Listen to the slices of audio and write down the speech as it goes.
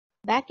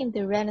Back in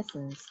the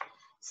Renaissance,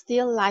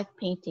 still life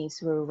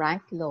paintings were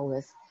ranked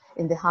lowest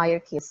in the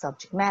hierarchy of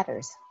subject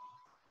matters.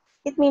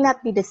 It may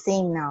not be the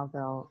same now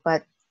though,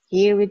 but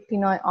here with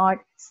Pinoy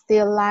art,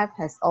 still life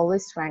has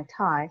always ranked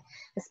high,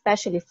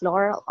 especially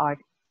floral art,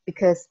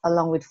 because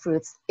along with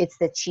fruits, it's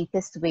the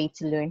cheapest way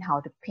to learn how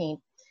to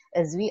paint,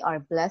 as we are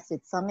blessed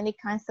with so many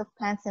kinds of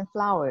plants and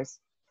flowers.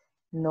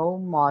 No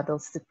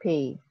models to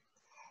pay.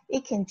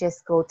 You can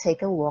just go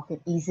take a walk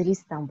and easily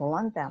stumble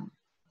on them.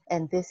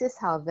 And this is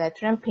how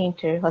veteran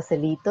painter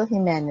Joselito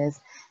Jimenez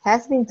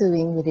has been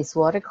doing with his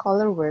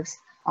watercolor works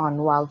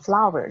on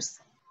wildflowers.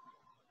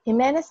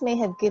 Jimenez may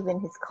have given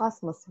his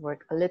Cosmos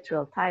work a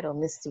literal title,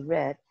 Misty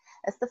Red,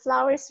 as the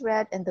flower is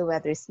red and the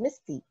weather is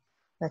misty,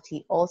 but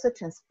he also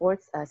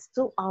transports us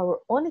to our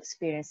own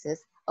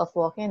experiences of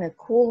walking a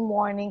cool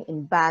morning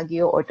in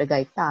Baguio or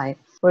Tagaytay,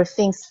 where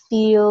things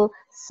feel,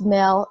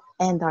 smell,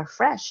 and are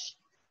fresh.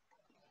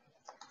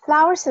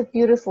 Flowers are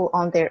beautiful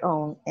on their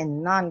own,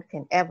 and none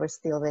can ever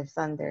steal their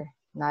thunder.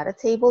 Not a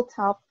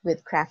tabletop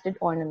with crafted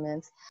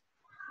ornaments,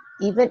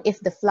 even if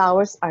the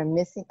flowers are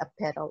missing a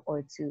petal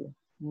or two.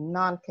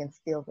 None can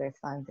steal their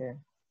thunder.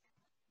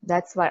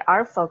 That's why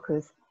our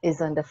focus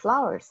is on the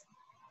flowers.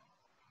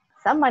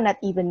 Some might not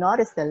even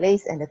notice the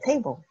lace and the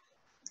table.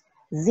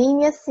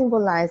 Zinnias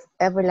symbolize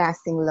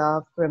everlasting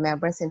love,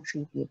 remembrance, and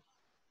tribute.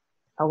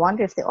 I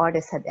wonder if the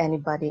artist had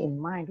anybody in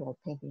mind while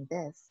painting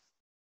this.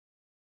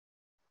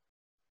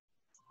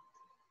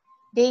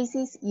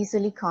 Daisies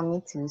usually come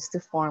in twos to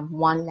form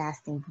one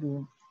lasting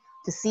bloom.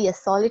 To see a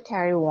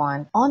solitary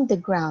one on the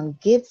ground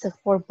gives a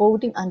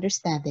foreboding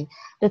understanding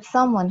that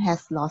someone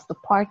has lost a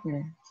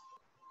partner.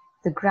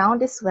 The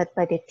ground is wet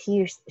by the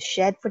tears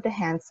shed for the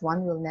hands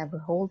one will never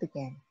hold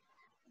again.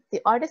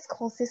 The artist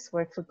calls his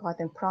work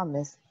Forgotten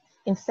Promise,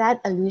 in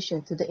sad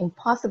allusion to the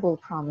impossible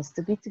promise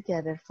to be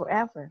together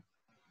forever,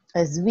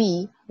 as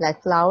we,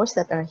 like flowers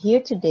that are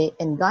here today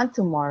and gone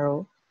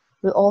tomorrow,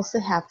 will also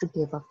have to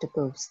give up the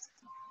ghost.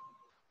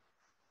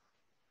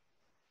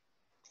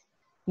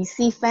 We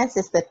see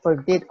fences that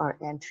forbid our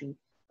entry,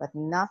 but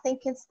nothing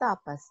can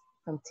stop us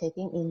from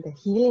taking in the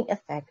healing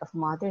effect of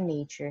Mother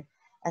Nature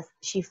as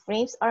she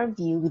frames our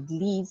view with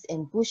leaves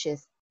and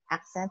bushes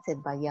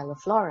accented by yellow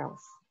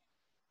florals.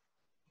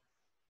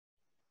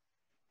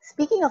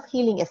 Speaking of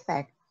healing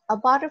effect, a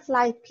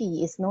butterfly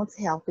pea is known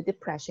to help with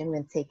depression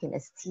when taken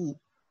as tea.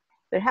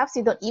 Perhaps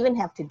you don't even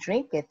have to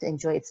drink it to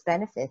enjoy its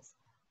benefits.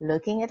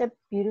 Looking at a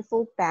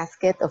beautiful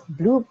basket of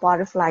blue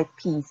butterfly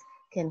peas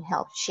can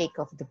help shake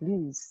off the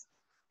blues.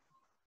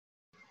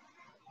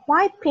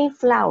 Why paint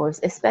flowers,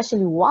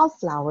 especially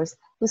wildflowers,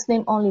 whose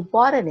name only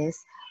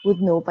botanists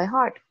would know by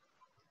heart?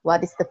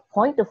 What is the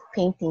point of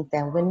painting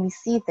them when we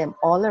see them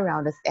all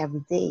around us every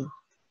day?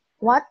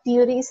 What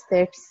beauty is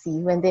there to see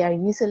when they are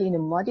usually in a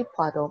muddy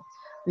puddle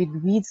with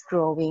weeds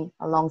growing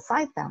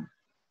alongside them?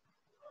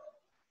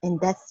 And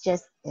that's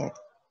just it.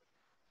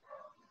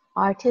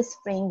 Artists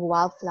frame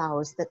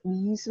wildflowers that we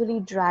usually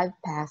drive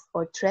past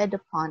or tread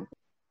upon,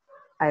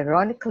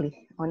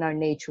 ironically, on our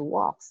nature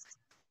walks.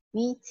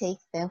 We take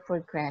them for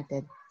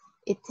granted.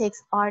 It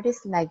takes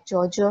artists like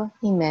Jojo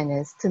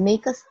Jimenez to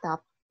make us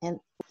stop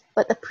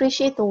but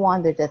appreciate the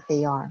wonder that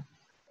they are.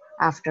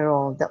 After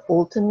all, the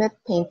ultimate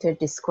painter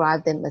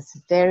described them as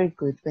very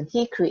good when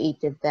he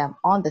created them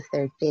on the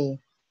third day.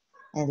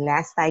 And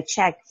last I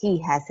checked, he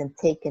hasn't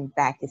taken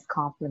back his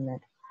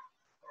compliment.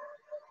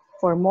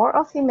 For more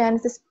of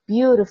Jimenez's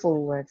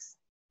beautiful works,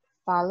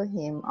 follow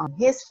him on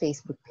his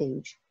Facebook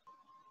page.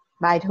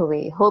 By the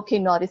way, hope you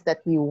noticed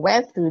that we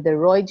went through the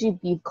Roy G.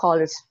 Biv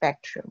color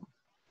spectrum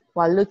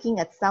while looking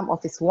at some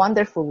of his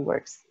wonderful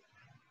works.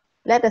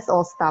 Let us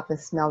all stop and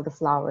smell the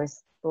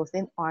flowers, both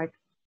in art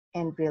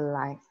and real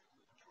life.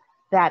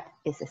 That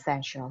is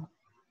essential.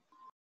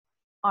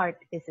 Art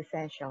is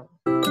essential.